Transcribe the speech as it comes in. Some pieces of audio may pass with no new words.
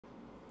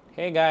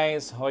Hey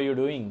guys, how are you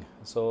doing?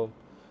 So,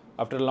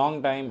 after a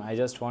long time, I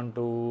just want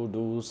to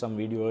do some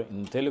video in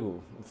Telugu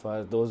for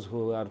those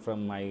who are from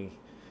my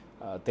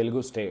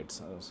Telugu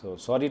states. So,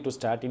 sorry to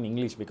start in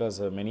English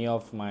because many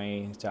of my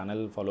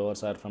channel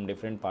followers are from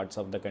different parts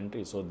of the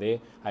country. So,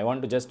 I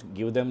want to just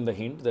give them the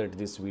hint that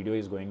this video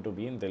is going to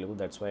be in Telugu.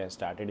 That's why I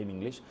started in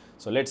English.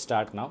 So, let's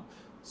start now.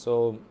 So,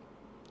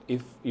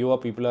 if your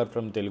people are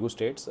from Telugu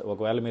states,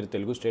 ఒకవేళ మీరు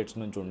Telugu states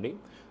నుంచి ఉండి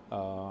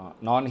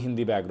non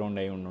Hindi background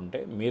అయి ఉంటే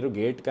మీరు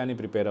gate కానీ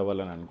prepare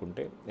అవ్వాలని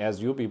అనుకుంటే, as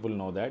you people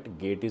know that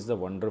gate is the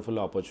wonderful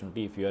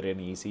opportunity if you're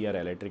N ECR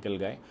electrical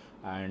guy.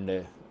 And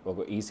ఒక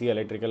ఈసీ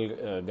ఎలక్ట్రికల్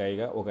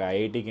గైగా ఒక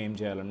ఐఐటీకి ఏం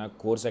చేయాలన్నా,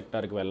 కోర్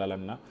సెక్టార్కి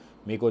వెళ్ళాలన్నా,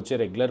 మీకు వచ్చే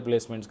రెగ్యులర్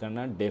ప్లేస్మెంట్స్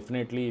కన్నా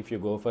definitely if you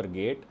go for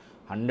gate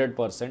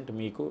 100%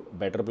 మీకు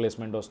బెటర్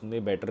ప్లేస్మెంట్ వస్తుంది,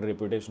 బెటర్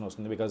రెప్యుటేషన్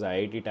వస్తుంది. బికాజ్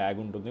ఐఐటీ ట్యాగ్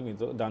ఉంటుంది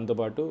మీతో,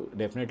 దాంతోపాటు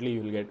definitely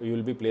you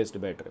will be placed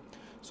better.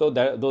 So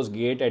those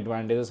gate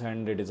advantages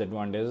and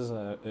disadvantages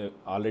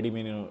already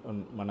నేను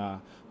మన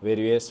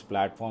వేరియస్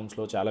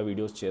ప్లాట్ఫామ్స్లో చాలా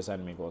వీడియోస్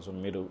చేశాను మీకోసం,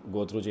 మీరు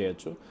గో త్రూ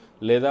చేయొచ్చు.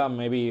 లేదా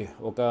మేబీ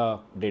ఒక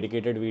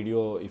dedicated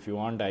video if you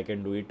want I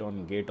can do it on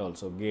gate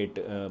also. Gate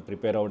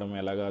prepare అవ్వడం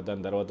ఎలాగా,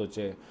 దాని తర్వాత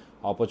వచ్చే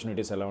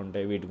ఆపర్చునిటీస్ ఎలా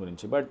ఉంటాయి వీటి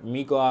గురించి. బట్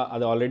మీకు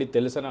అది ఆల్రెడీ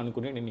తెలుసని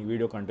అనుకుని నేను ఈ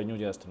వీడియో కంటిన్యూ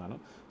చేస్తున్నాను.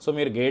 సో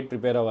మీరు గేట్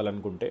ప్రిపేర్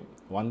అవ్వాలనుకుంటే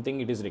one thing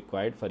it is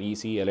required for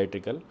EC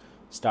electrical,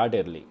 start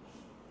early.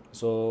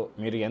 So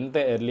మీరు ఎంత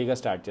ఎర్లీగా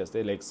స్టార్ట్ చేస్తే,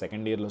 లైక్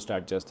సెకండ్ ఇయర్లో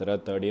స్టార్ట్ చేస్తారా,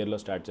 థర్డ్ ఇయర్లో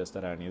స్టార్ట్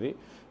చేస్తారా అనేది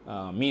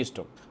మీ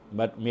ఇష్టం.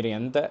 బట్ మీరు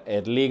ఎంత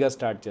ఎర్లీగా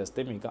స్టార్ట్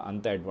చేస్తే మీకు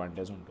అంత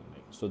అడ్వాంటేజ్ ఉంటుంది.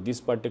 So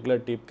this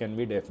particular tip can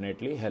be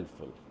definitely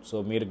helpful. So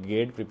మీరు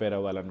గేట్ ప్రిపేర్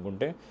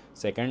అవ్వాలనుకుంటే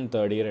సెకండ్,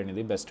 థర్డ్ ఇయర్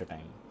అనేది బెస్ట్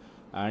టైం.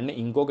 అండ్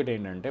ఇంకొకటి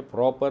ఏంటంటే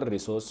proper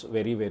resource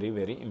very very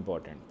very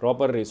important.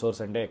 Proper resource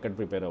అంటే ఎక్కడ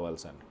ప్రిపేర్ అవ్వాలి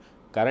సార్?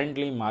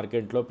 కరెంట్లీ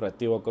మార్కెట్లో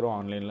ప్రతి ఒక్కరూ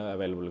ఆన్లైన్లో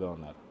అవైలబుల్గా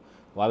ఉన్నారు.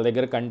 వాళ్ళ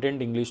దగ్గర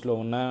కంటెంట్ ఇంగ్లీష్లో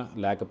ఉన్నా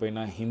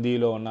లేకపోయినా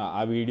హిందీలో ఉన్న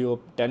ఆ వీడియో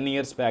 10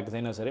 years బ్యాక్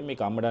అయినా సరే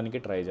మీకు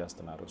అమ్మడానికి ట్రై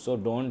చేస్తున్నారు. So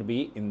don't be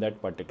in that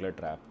particular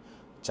trap.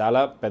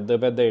 చాలా పెద్ద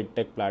పెద్ద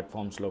ఎడ్టెక్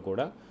ప్లాట్ఫామ్స్లో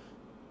కూడా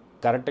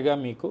కరెక్ట్గా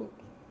మీకు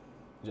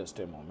just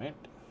a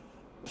moment,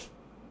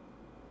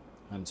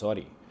 I'm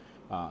sorry,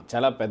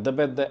 చాలా పెద్ద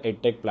పెద్ద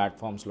ఎడ్టెక్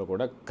ప్లాట్ఫామ్స్లో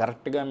కూడా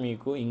కరెక్ట్గా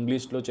మీకు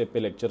ఇంగ్లీష్లో చెప్పే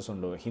లెక్చర్స్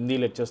ఉండవు, హిందీ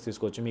లెక్చర్స్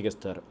తీసుకొచ్చి మీకు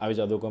ఇస్తారు, అవి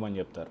చదువుకోమని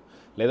చెప్తారు.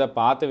 లేదా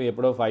పాతవి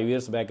ఎప్పుడో 5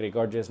 years బ్యాక్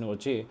రికార్డ్ చేసిన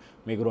వచ్చి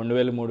మీకు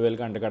 2000,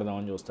 3000కి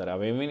అంటకడదామని చూస్తారు.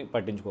 అవేమీ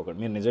పట్టించుకోకండి.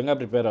 మీరు నిజంగా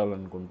ప్రిపేర్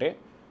అవ్వాలనుకుంటే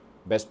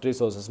బెస్ట్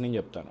రిసోర్సెస్ నేను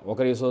చెప్తాను. ఒక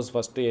రిసోర్స్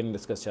ఫస్ట్ ఏం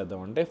డిస్కస్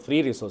చేద్దామంటే ఫ్రీ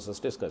రిసోర్సెస్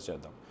డిస్కస్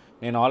చేద్దాం.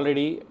 నేను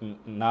ఆల్రెడీ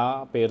నా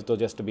పేరుతో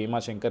జస్ట్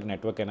భీమాశంకర్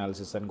నెట్వర్క్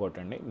అనాలిసిస్ అని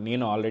కొట్టండి.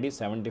 నేను ఆల్రెడీ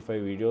 75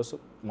 వీడియోస్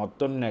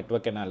మొత్తం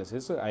network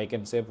analysis I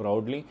can say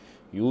proudly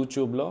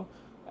యూట్యూబ్లో,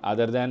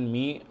 అదర్ దాన్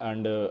మీ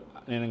అండ్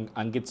నేను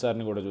అంకిత్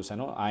సార్ని కూడా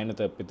చూశాను, ఆయన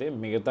తప్పితే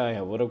మిగతా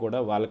ఎవరు కూడా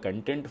వాళ్ళ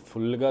కంటెంట్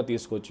ఫుల్గా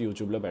తీసుకొచ్చి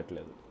యూట్యూబ్లో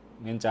పెట్టలేదు.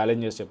 నేను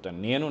ఛాలెంజ్ చేసి చెప్తాను,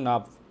 నేను నా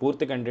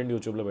పూర్తి కంటెంట్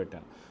యూట్యూబ్లో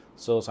పెట్టాను.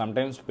 సో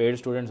సమ్టైమ్స్ పెయిడ్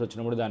స్టూడెంట్స్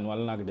వచ్చినప్పుడు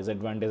దానివల్ల నాకు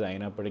డిసడ్వాంటేజ్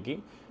అయినప్పటికీ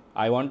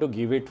I want to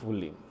give it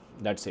fully,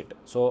 that's it.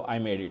 So I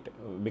made it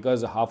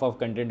because half of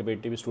content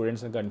పెట్టి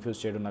స్టూడెంట్స్ని కన్ఫ్యూజ్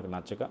చేయడం నాకు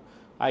నచ్చక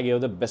I gave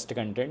the best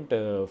content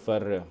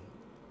for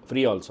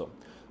free also.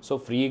 So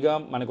ఫ్రీగా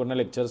మనకున్న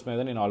లెక్చర్స్ మీద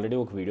నేను ఆల్రెడీ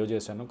ఒక వీడియో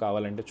చేశాను,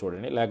 కావాలంటే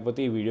చూడండి. లేకపోతే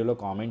ఈ వీడియోలో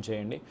కామెంట్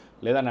చేయండి,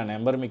 లేదా నా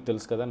నెంబర్ మీకు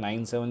తెలుసు కదా,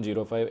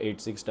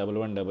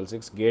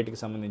 9705861166. గేట్కి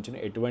సంబంధించిన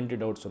ఎటువంటి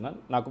డౌట్స్ ఉన్నా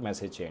నాకు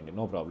మెసేజ్ చేయండి,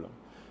 నో ప్రాబ్లం.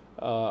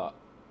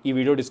 ఈ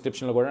వీడియో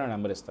డిస్క్రిప్షన్లో కూడా నా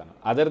నెంబర్ ఇస్తాను.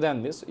 అదర్ దాన్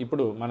దిస్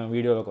ఇప్పుడు మనం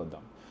వీడియోలోకి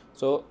వద్దాం.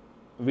 సో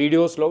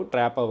వీడియోస్లో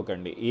ట్రాప్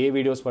అవ్వకండి. ఏ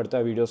వీడియోస్ పడితే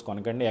ఆ వీడియోస్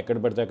కొనకండి, ఎక్కడ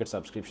పడితే అక్కడ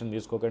సబ్స్క్రిప్షన్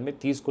తీసుకోకండి.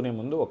 తీసుకునే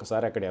ముందు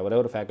ఒకసారి అక్కడ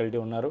ఎవరెవరు ఫ్యాకల్టీ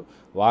ఉన్నారు,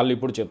 వాళ్ళు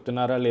ఇప్పుడు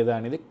చెప్తున్నారా లేదా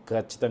అనేది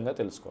ఖచ్చితంగా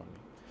తెలుసుకోండి.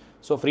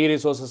 సో ఫ్రీ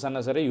రిసోర్సెస్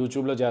అన్నా సరే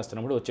యూట్యూబ్లో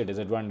చేస్తున్నప్పుడు వచ్చే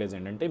డిసడ్వాంటేజ్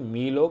ఏంటంటే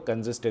మీలో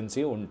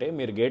కన్సిస్టెన్సీ ఉంటే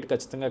మీరు గేట్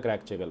ఖచ్చితంగా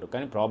క్రాక్ చేయగలరు.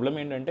 కానీ ప్రాబ్లం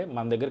ఏంటంటే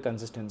మన దగ్గర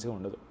కన్సిస్టెన్సీ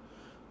ఉండదు.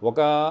 ఒక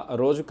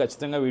రోజు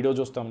ఖచ్చితంగా వీడియో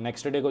చూస్తాం,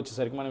 నెక్స్ట్ డేకి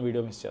వచ్చేసరికి మనం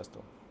వీడియో మిస్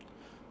చేస్తాం.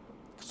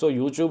 సో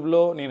యూట్యూబ్లో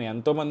నేను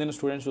ఎంతోమందిని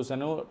స్టూడెంట్స్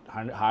చూశాను,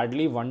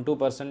 hardly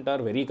 1-2%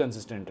 are very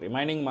consistent.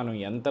 Remaining మనం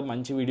ఎంత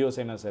మంచి వీడియోస్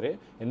అయినా సరే,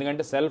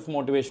 ఎందుకంటే సెల్ఫ్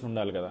మోటివేషన్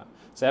ఉండాలి కదా,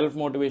 సెల్ఫ్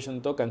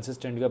మోటివేషన్తో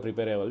కన్సిస్టెంట్గా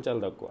ప్రిపేర్ అయ్యే వాళ్ళు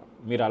చాలా తక్కువ.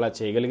 మీరు అలా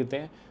చేయగలిగితే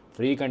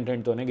ఫ్రీ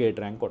కంటెంట్తోనే గేట్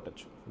ర్యాంక్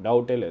కొట్టచ్చు,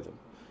 డౌటే లేదు.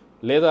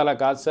 లేదు అలా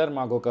కాదు సార్,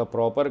 మాకు ఒక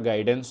proper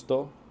గైడెన్స్తో,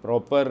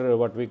 proper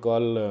what we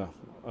call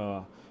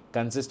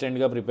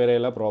కన్సిస్టెంట్గా ప్రిపేర్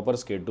అయ్యేలా ప్రాపర్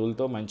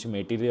స్కెడ్యూల్తో, మంచి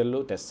మెటీరియల్,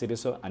 టెస్ట్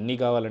సిరీస్ అన్నీ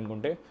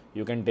కావాలనుకుంటే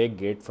you can take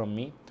gate from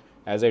me.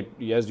 As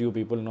you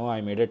people know, I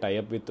made a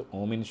tie-up with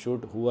Home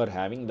Institute who are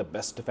having the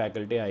best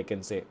faculty, I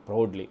can say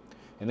proudly.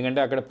 ఎందుకంటే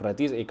అక్కడ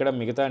ఇక్కడ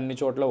మిగతా అన్ని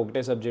చోట్ల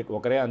ఒకటే సబ్జెక్ట్,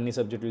 ఒకరే అన్ని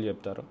సబ్జెక్టులు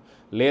చెప్తారు.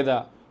 లేదా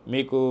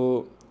మీకు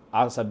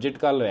ఆ సబ్జెక్ట్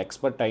కాళ్ళు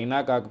ఎక్స్పర్ట్ అయినా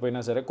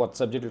కాకపోయినా సరే కొత్త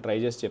సబ్జెక్టులు ట్రై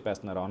చేసి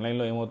చెప్పేస్తున్నారు.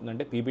 ఆన్లైన్లో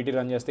ఏమవుతుందంటే పీపీటీ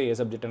రన్ చేస్తే ఏ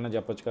సబ్జెక్ట్ అయినా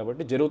చెప్పొచ్చు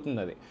కాబట్టి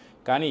జరుగుతుంది అది.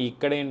 కానీ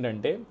ఇక్కడ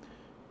ఏంటంటే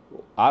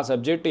ఆ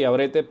సబ్జెక్ట్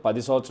ఎవరైతే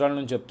 10 సంవత్సరాల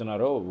నుంచి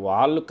చెప్తున్నారో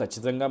వాళ్ళు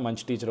ఖచ్చితంగా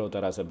మంచి టీచర్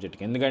అవుతారు ఆ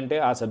సబ్జెక్ట్కి. ఎందుకంటే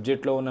ఆ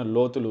సబ్జెక్ట్లో ఉన్న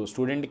లోతులు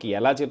స్టూడెంట్కి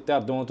ఎలా చెప్తే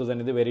అర్థమవుతుంది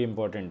అనేది వెరీ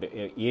ఇంపార్టెంట్.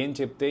 ఏం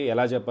చెప్తే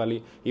ఎలా చెప్పాలి,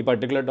 ఈ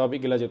పర్టికులర్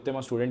టాపిక్ ఇలా చెప్తే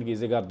మా స్టూడెంట్కి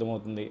ఈజీగా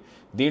అర్థమవుతుంది,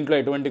 దీంట్లో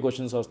ఎటువంటి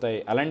క్వశ్చన్స్ వస్తాయి,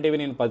 అలాంటివి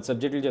నేను 10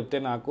 సబ్జెక్టులు చెప్తే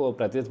నాకు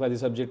ప్రతి 10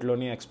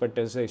 సబ్జెక్టులోని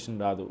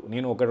ఎక్స్పెక్టేషన్ రాదు.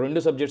 నేను ఒక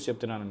 2 సబ్జెక్ట్స్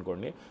చెప్తున్నాను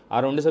అనుకోండి, ఆ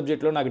 2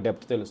 సబ్జెక్టులో నాకు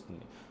డెప్త్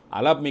తెలుస్తుంది.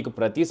 అలా మీకు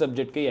ప్రతి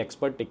సబ్జెక్ట్కి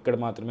ఎక్స్పర్ట్ ఇక్కడ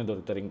మాత్రమే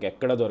దొరుకుతారు,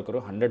 ఇంకెక్కడ దొరకరు,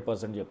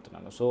 100%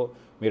 చెప్తున్నాను. సో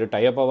మీరు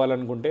టైఅప్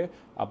అవ్వాలనుకుంటే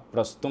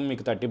ప్రస్తుతం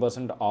మీకు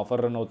 30%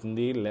 ఆఫర్ రన్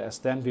అవుతుంది. లెస్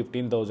దాన్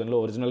 15,000లో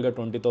ఒరిజినల్గా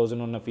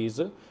 20,000 ఉన్న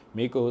ఫీజు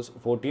మీకు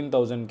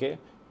 14,000కే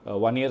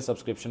 1 ఇయర్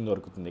సబ్స్క్రిప్షన్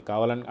దొరుకుతుంది.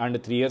 కావాలని అండ్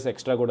 3 ఇయర్స్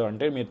ఎక్స్ట్రా కూడా,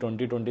 అంటే మీరు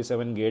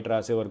 2027 గేట్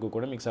రాసే వరకు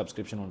కూడా మీకు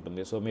సబ్స్క్రిప్షన్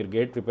ఉంటుంది. సో మీరు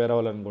గేట్ ప్రిపేర్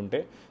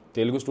అవ్వాలనుకుంటే,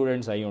 తెలుగు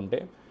స్టూడెంట్స్ అయి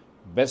ఉంటే,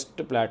 best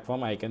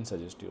platform I can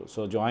suggest you.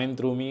 So join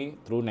through me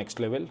through next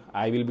level.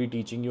 I will be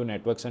teaching you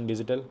networks and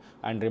digital,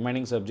 and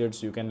remaining subjects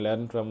you can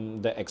learn from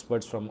the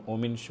experts from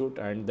Home Institute,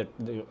 and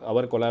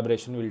our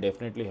collaboration will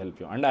definitely help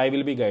you, and I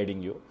will be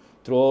guiding you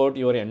throughout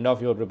your end of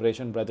your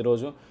preparation.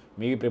 ప్రతిరోజు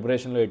మీ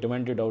ప్రిపరేషన్లో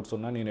ఎటువంటి doubts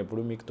ఉన్నా నేను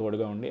ఎప్పుడు మీకు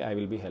తోడుగా ఉండి I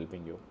will be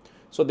helping you.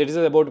 So that is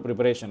about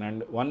preparation.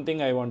 And one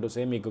thing I want to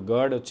say, మీకు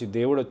గాడ్ వచ్చి,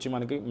 దేవుడు వచ్చి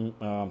మనకి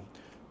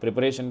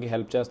ప్రిపరేషన్కి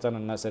హెల్ప్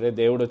చేస్తానన్నా సరే,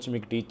 దేవుడు వచ్చి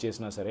మీకు టీచ్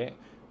చేసినా సరే,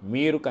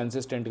 మీరు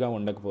కన్సిస్టెంట్గా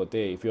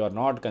ఉండకపోతే, if you are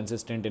not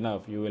consistent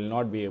enough, you will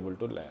not be able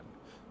to learn.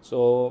 So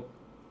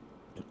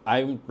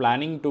I'm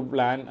planning to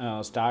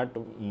start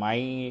my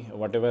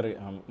what ever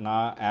నా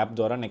యాప్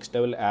ద్వారా నెక్స్ట్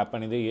లెవెల్ యాప్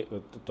అనేది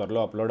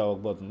త్వరలో అప్లోడ్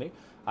అవ్వబోతుంది.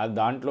 అది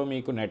దాంట్లో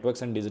మీకు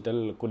నెట్వర్క్స్ అండ్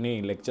డిజిటల్ కొన్ని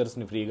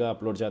లెక్చర్స్ని ఫ్రీగా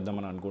అప్లోడ్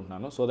చేద్దామని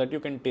అనుకుంటున్నాను. So that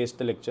you can taste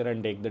the lecture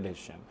and take the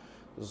decision.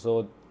 So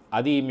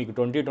అది మీకు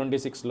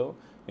 2026లో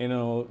నేను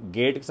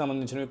గేట్కి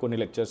సంబంధించినవి కొన్ని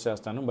లెక్చర్స్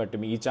చేస్తాను. బట్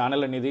ఈ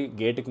ఛానల్ అనేది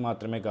గేట్కి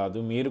మాత్రమే కాదు,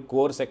 మీరు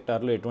కోర్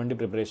సెక్టార్లో ఎటువంటి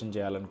ప్రిపరేషన్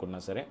చేయాలనుకున్నా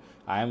సరే,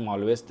 I'm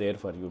always there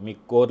for you.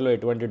 మీకు కోర్లో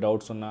ఎటువంటి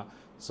డౌట్స్ ఉన్నా,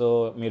 సో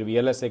మీరు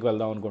విఎల్ఎస్ఏకి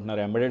వెళ్దాం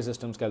అనుకుంటున్నారు, ఎంబెడెడ్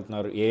సిస్టమ్స్కి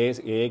వెళ్తున్నారు,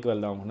 ఏఏకి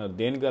వెళ్దాం అనుకుంటున్నారు,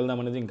 దేనికి వెళ్దాం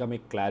అనేది ఇంకా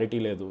మీకు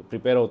క్లారిటీ లేదు,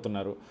 ప్రిపేర్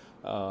అవుతున్నారు,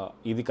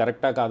 ఇది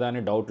కరెక్టా కాదా అని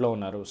డౌట్లో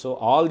ఉన్నారు. So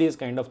all these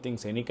kind of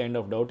things, any kind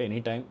of doubt,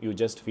 any time, you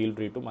just feel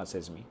free to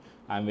message me.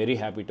 I'm very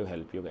happy to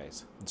help you guys.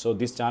 So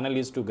this channel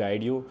is to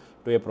guide you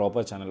to a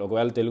proper channel.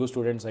 ఒకవేళ Telugu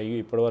students అయ్యి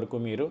ఇప్పటివరకు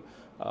మీరు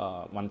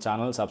మన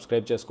channel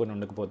subscribe చేసుకొని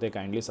ఉండకపోతే,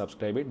 kindly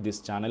subscribe it. This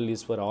channel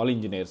is for all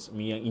engineers.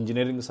 మీ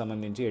ఇంజనీరింగ్కి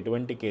సంబంధించి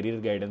ఎటువంటి career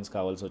guidance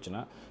కావాల్సి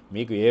వచ్చినా,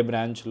 మీకు ఏ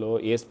బ్రాంచ్లో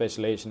ఏ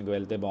స్పెషలైజేషన్కి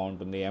వెళ్తే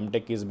బాగుంటుంది,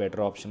 ఎంటెక్ ఈజ్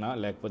బెటర్ ఆప్షనా,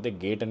 లేకపోతే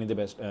గేట్ అనేది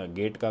బెస్ట్,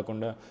 గేట్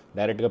కాకుండా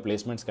డైరెక్ట్గా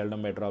ప్లేస్మెంట్స్కి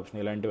వెళ్ళడం బెటర్ ఆప్షన్,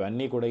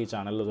 ఇలాంటివన్నీ కూడా ఈ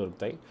ఛానల్లో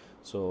దొరుకుతాయి.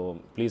 So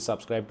please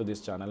subscribe to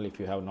this channel if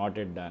you have not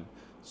at done.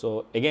 So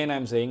again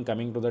I'm saying,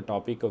 coming to the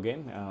topic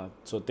again,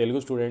 so Telugu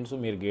students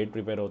మీరు గేట్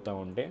ప్రిపేర్ అవుతూ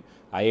ఉంటే,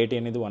 ఐఐటి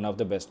అనేది one of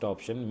the best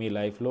option. మీ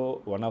లైఫ్లో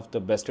one of the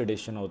best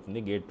decision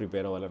అవుతుంది gate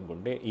prepare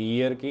అవ్వాలనుకుంటే. ఈ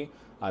ఇయర్కి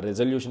ఆ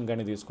రెజల్యూషన్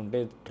కానీ తీసుకుంటే,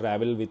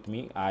 travel with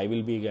me, I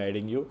will be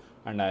guiding you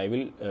and I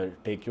will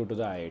take you to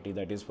the IIT,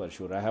 that is for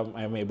sure.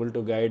 I am able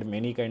to guide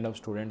many kind of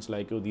students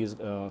like you. These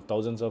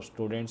thousands of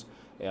students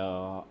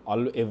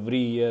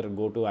every year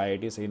go to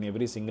IITs. In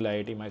every single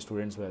IIT my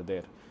students were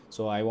there.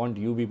 So I want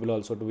you people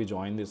also to be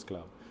join this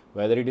club.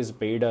 Whether it is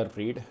paid or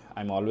free,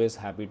 I'm always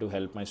happy to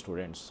help my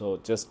students. So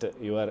just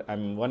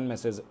I'm one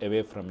message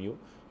away from you.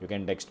 You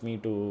can text me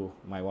to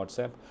my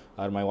WhatsApp,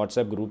 or my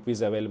WhatsApp group is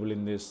available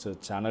in this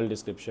channel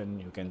description.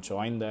 You can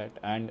join that.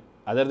 And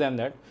other than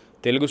that,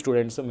 Telugu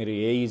students, మీరు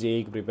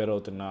ఏఈకి prepare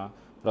అవుతున్నా,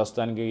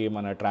 ప్రస్తుతానికి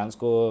మన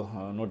Transco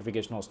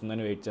notification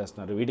వస్తుందని wait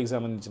చేస్తున్నారు, వీటికి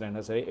సంబంధించిన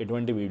అయినా సరే,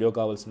 ఎటువంటి వీడియో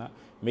కావాల్సిన,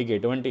 మీకు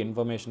ఎటువంటి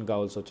ఇన్ఫర్మేషన్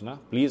కావాల్సి వచ్చినా,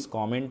 please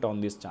comment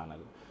on this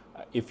channel.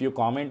 If you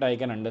comment, I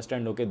can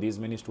understand, okay, these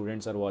many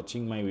students are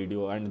watching my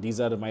video and these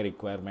are my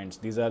requirements,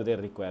 these are their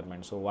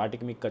requirements. So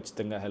వాటికి మీకు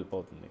ఖచ్చితంగా help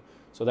అవుతుంది.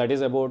 So that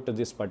is about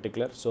this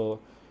particular. So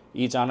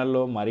ఈ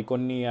ఛానల్లో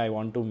మరికొన్ని I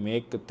want to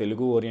make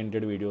Telugu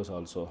oriented videos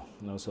also.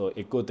 So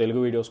ఎక్కువ Telugu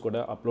videos కూడా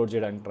upload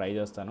చేయడానికి ట్రై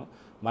చేస్తాను.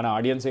 మన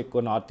ఆడియన్స్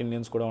ఎక్కువ నార్త్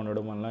ఇండియన్స్ కూడా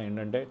ఉండడం వల్ల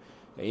ఏంటంటే,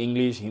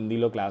 ఇంగ్లీష్,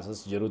 హిందీలో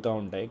క్లాసెస్ జరుగుతూ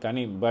ఉంటాయి,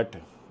 కానీ but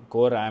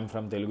core I'm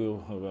from Telugu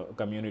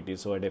community.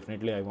 So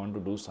definitely I want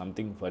to do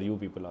something for you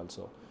people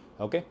also.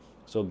 Okay,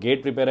 so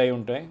gate prepare అయి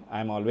ఉంటాయి,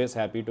 I'm always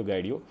happy to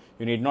guide you.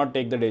 You need not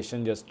take the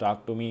decision, just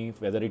talk to me,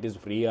 whether it is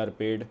free are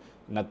paid.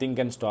 Nothing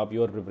can stop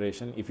your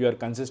preparation. If you are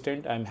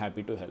consistent, I am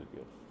happy to help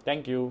you.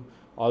 Thank you.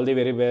 All the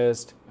very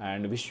best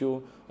and wish you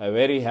a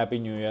very happy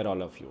new year,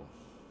 all of you.